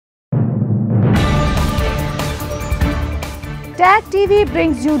Tag TV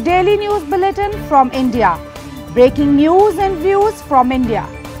brings you daily news bulletin from India. Breaking news and views from India.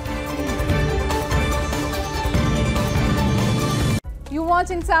 You're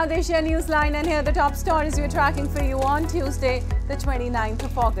watching South Asia Newsline, and here are the top stories we're tracking for you on Tuesday, the 29th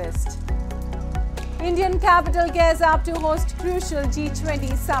of August. Indian capital gears up to host crucial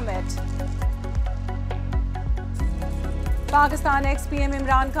G20 summit. Pakistan ex-PM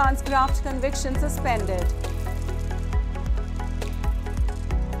Imran Khan's graft conviction suspended.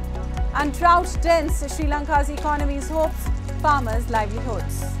 And drought dents Sri Lanka's economy's hopes, farmers'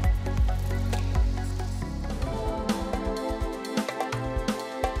 livelihoods.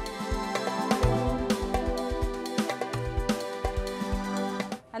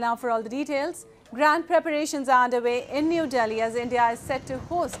 And now for all the details. Grand preparations are underway in New Delhi as India is set to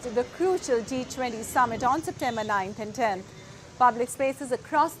host the crucial G20 summit on September 9th and 10th. Public spaces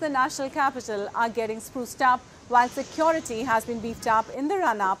across the national capital are getting spruced up, while security has been beefed up in the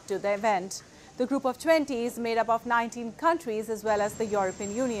run-up to the event. The group of 20 is made up of 19 countries as well as the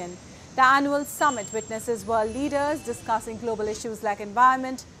European Union. The annual summit witnesses world leaders discussing global issues like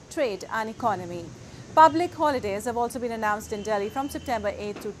environment, trade and economy. Public holidays have also been announced in Delhi from September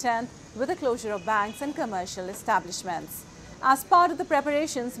 8th to 10th with the closure of banks and commercial establishments. As part of the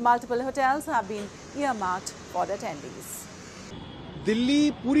preparations, multiple hotels have been earmarked for the attendees.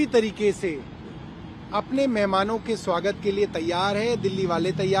 Delhi पूरी तरीके से अपने मेहमानों के स्वागत के लिए तैयार है। दिल्ली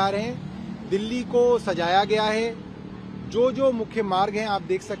वाले तैयार हैं। दिल्ली को सजाया गया है। जो मुख्य मार्ग हैं आप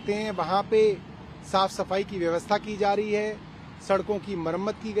देख सकते हैं, वहां पे साफ सफाई की व्यवस्था की जा रही है, सड़कों की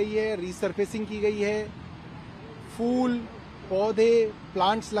मरम्मत की गई है, रीसरफेसिंग की गई है, फूल पौधे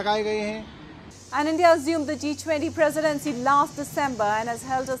प्लांट्स लगाए गए हैं। And India assumed the G20 presidency last December and has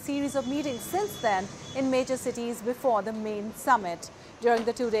held a series of meetings since then in major cities before the main summit. During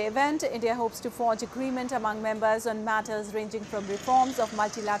the two-day event, India hopes to forge agreement among members on matters ranging from reforms of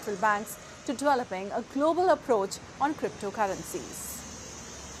multilateral banks to developing a global approach on cryptocurrencies.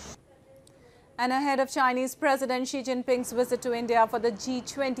 And ahead of Chinese President Xi Jinping's visit to India for the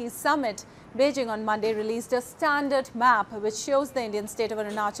G20 summit, Beijing on Monday released a standard map which shows the Indian state of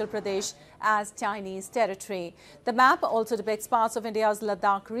Arunachal Pradesh as Chinese territory. The map also depicts parts of India's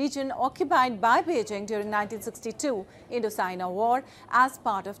Ladakh region occupied by Beijing during 1962 Indo-Sino War as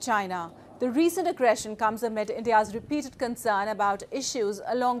part of China. The recent aggression comes amid India's repeated concern about issues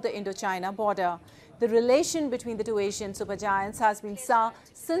along the Indo-China border. The relation between the two Asian supergiants has been sour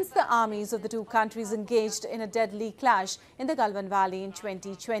since the armies of the two countries engaged in a deadly clash in the Galwan Valley in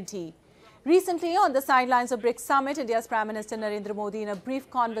 2020. Recently, on the sidelines of BRICS summit, India's Prime Minister Narendra Modi, in a brief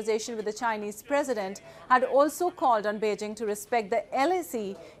conversation with the Chinese president, had also called on Beijing to respect the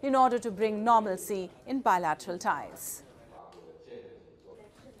LAC in order to bring normalcy in bilateral ties.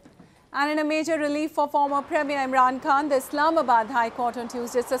 And in a major relief for former Premier Imran Khan, the Islamabad High Court on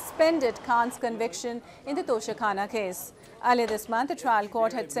Tuesday suspended Khan's conviction in the Toshakhana case. Earlier this month, the trial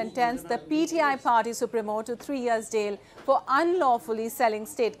court had sentenced the PTI party supremo to 3 years jail for unlawfully selling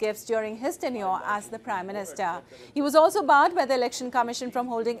state gifts during his tenure as the Prime Minister. He was also barred by the Election Commission from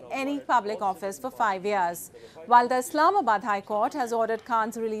holding any public office for 5 years. While the Islamabad High Court has ordered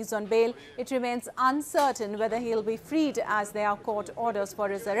Khan's release on bail, it remains uncertain whether he'll be freed as there are court orders for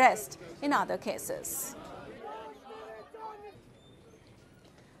his arrest in other cases.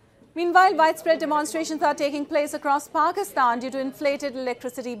 Meanwhile, widespread demonstrations are taking place across Pakistan due to inflated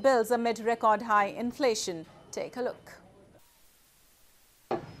electricity bills amid record high inflation. Take a look.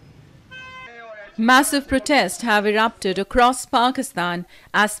 Massive protests have erupted across Pakistan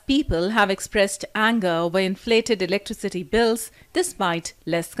as people have expressed anger over inflated electricity bills despite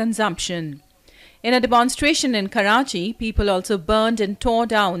less consumption. In a demonstration in Karachi, people also burned and tore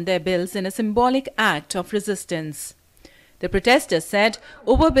down their bills in a symbolic act of resistance. The protesters said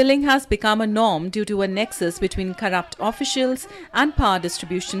overbilling has become a norm due to a nexus between corrupt officials and power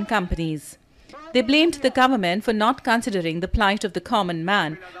distribution companies. They blamed the government for not considering the plight of the common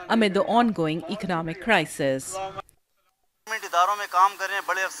man amid the ongoing economic crisis. इदारों में काम कर रहे हैं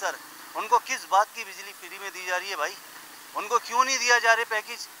बड़े अफसर, उनको किस बात की बिजली फ्री में दी जा रही है भाई? उनको क्यों नहीं दिया जा रहे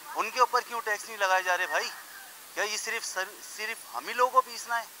पैकेज? उनके ऊपर क्यों टैक्स नहीं लगाए जा रहे भाई? क्या ये सिर्फ हम ही लोगों को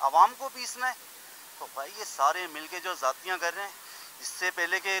पीसना है, आवाम को पीसना है? तो भाई ये सारे मिलके जो जातियां कर रहे हैं, इससे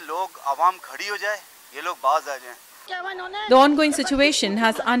पहले कि लोग आवाम खड़ी हो जाए, ये लोग बाज आ जाएं। The ongoing situation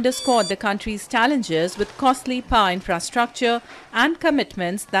has underscored the country's challenges with costly power infrastructure and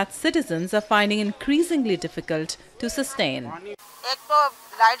commitments that citizens are finding increasingly difficult to sustain. एक तो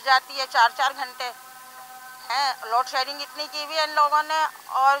लाइट जाती है 4-4 घंटे, हैं लोड शेडिंग इतनी की हुई है इन लोगों ने,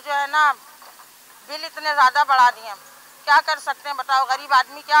 और जो है ना बिल इतने ज़्यादा बढ़ा दिए हैं। क्या कर सकते हैं बताओ, गरीब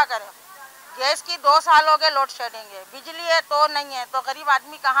आदमी क्या करे? गैस की 2 साल हो गए लोड शेडिंग है, बिजली है तो नहीं है, तो गरीब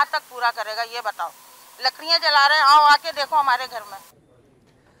आदमी कहाँ तक पूरा करेगा ये बताओ। लकड़ियाँ जला रहे हैं, आओ आके देखो हमारे घर में।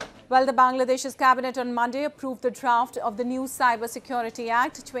 Well, the Bangladesh's cabinet on Monday approved the draft of the new Cyber Security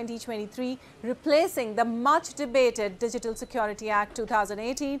Act 2023, replacing the much-debated Digital Security Act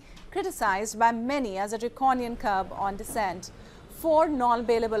 2018, criticized by many as a draconian curb on dissent. 4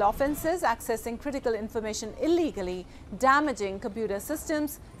 non-bailable offences: accessing critical information illegally, damaging computer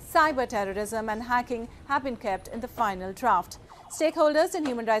systems, cyber terrorism and hacking, have been kept in the final draft. Stakeholders and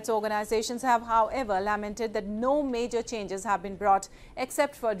human rights organizations have, however, lamented that no major changes have been brought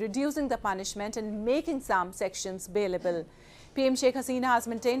except for reducing the punishment and making some sections bailable. PM Sheikh Hasina has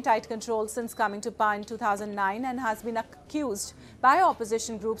maintained tight control since coming to power in 2009 and has been accused by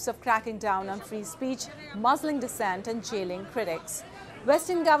opposition groups of cracking down on free speech, muzzling dissent and jailing critics.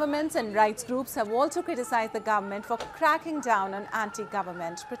 Western governments and rights groups have also criticized the government for cracking down on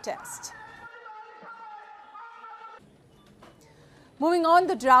anti-government protest. Moving on,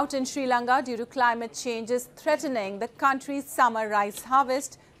 the drought in Sri Lanka due to climate change is threatening the country's summer rice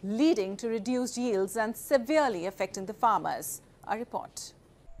harvest, leading to reduced yields and severely affecting the farmers. A report.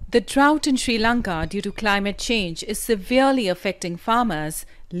 The drought in Sri Lanka due to climate change is severely affecting farmers,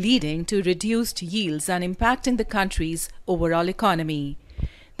 leading to reduced yields and impacting the country's overall economy.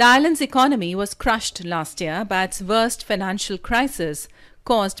 The island's economy was crushed last year by its worst financial crisis,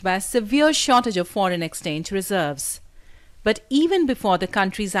 caused by a severe shortage of foreign exchange reserves. But even before the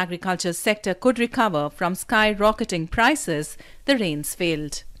country's agriculture sector could recover from skyrocketing prices, the rains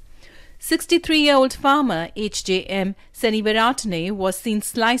failed. 63-year-old farmer HJM Senivaratne was seen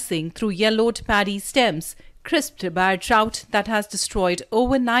slicing through yellowed paddy stems, crisped by a drought that has destroyed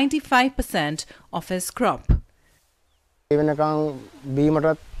over 95% of his crop.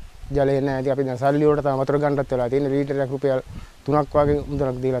 ජලය නැහැ. ඉතින් අපි දැන් සල්ලි වලට තමයි වතුර ගන්නත් වෙලා තියෙන්නේ. ලීටරයක් රුපියල් 3ක් වගේ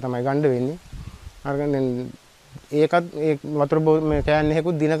මුදලක් දීලා තමයි ගන්න වෙන්නේ. අරගෙන දැන් ඒකත් ඒ වතුර මේ කෑන්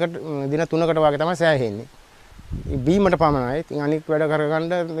එකකුත් දින 3කට වගේ තමයි සෑහෙන්නේ. බීමට පමණයි. ඉතින් අනික් වැඩ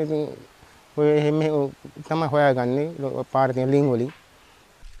කරගන්න ඉතින් ඔය එහෙම තමයි හොයාගන්නේ පාරේ තියෙන ලිං වලින්.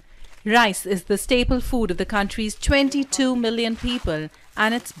 Rice is the staple food of the country's 22 million people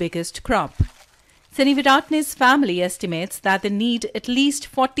and its biggest crop. Senivaratne's family estimates that they need at least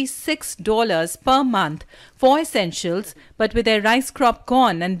 $46 per month for essentials, but with their rice crop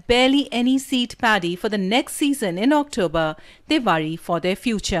gone and barely any seed paddy for the next season in October, they worry for their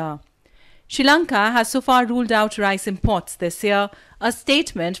future. Sri Lanka has so far ruled out rice imports this year, a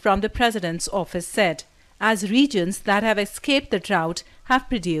statement from the President's office said, as regions that have escaped the drought have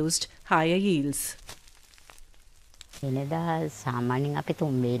produced higher yields.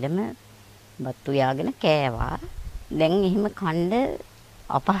 බත්තු යාගෙන කෑවා. දැන් එහෙම කන්න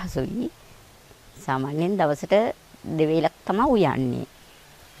අපහසුයි. සාමාන්‍යයෙන් දවසට දෙවේලක් තමයි උයන්නේ.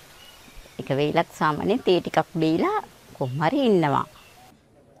 එක වේලක් සාමාන්‍යයෙන් තේ ටිකක් බීලා කොහොම හරි ඉන්නවා.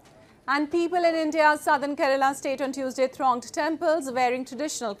 And people in India's southern Kerala state on Tuesday thronged temples wearing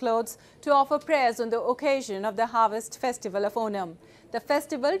traditional clothes to offer prayers on the occasion of the harvest festival of Onam. The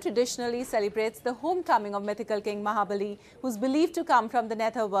festival traditionally celebrates the homecoming of mythical King Mahabali, who is believed to come from the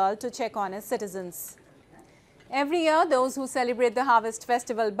netherworld to check on his citizens. Every year, those who celebrate the harvest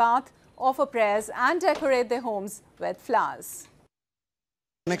festival bath offer prayers and decorate their homes with flowers.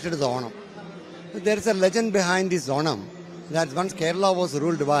 Connected to the Onam. There is a legend behind this Onam, that once Kerala was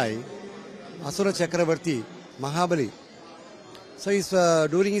ruled by Asura Chakravarti, Mahabali. So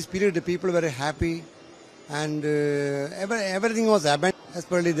during his period, the people were happy and everything was abundant.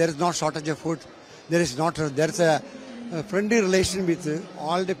 Especially, there is no shortage of food. There is a friendly relation with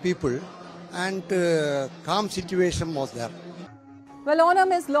all the people, and calm situation was there. Well,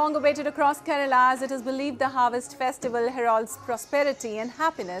 Onam is long awaited across Kerala as it is believed the harvest festival heralds prosperity and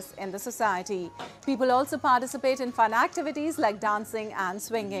happiness in the society. People also participate in fun activities like dancing and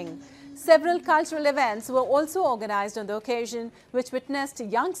swinging. Several cultural events were also organized on the occasion, which witnessed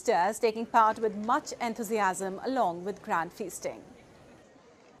youngsters taking part with much enthusiasm along with grand feasting.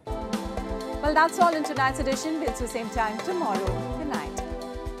 Well, that's all in tonight's edition. We'll see you same time tomorrow. Good night.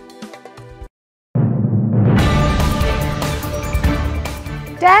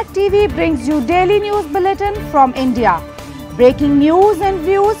 Tag TV brings you daily news bulletin from India. Breaking news and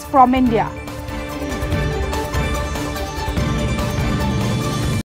views from India.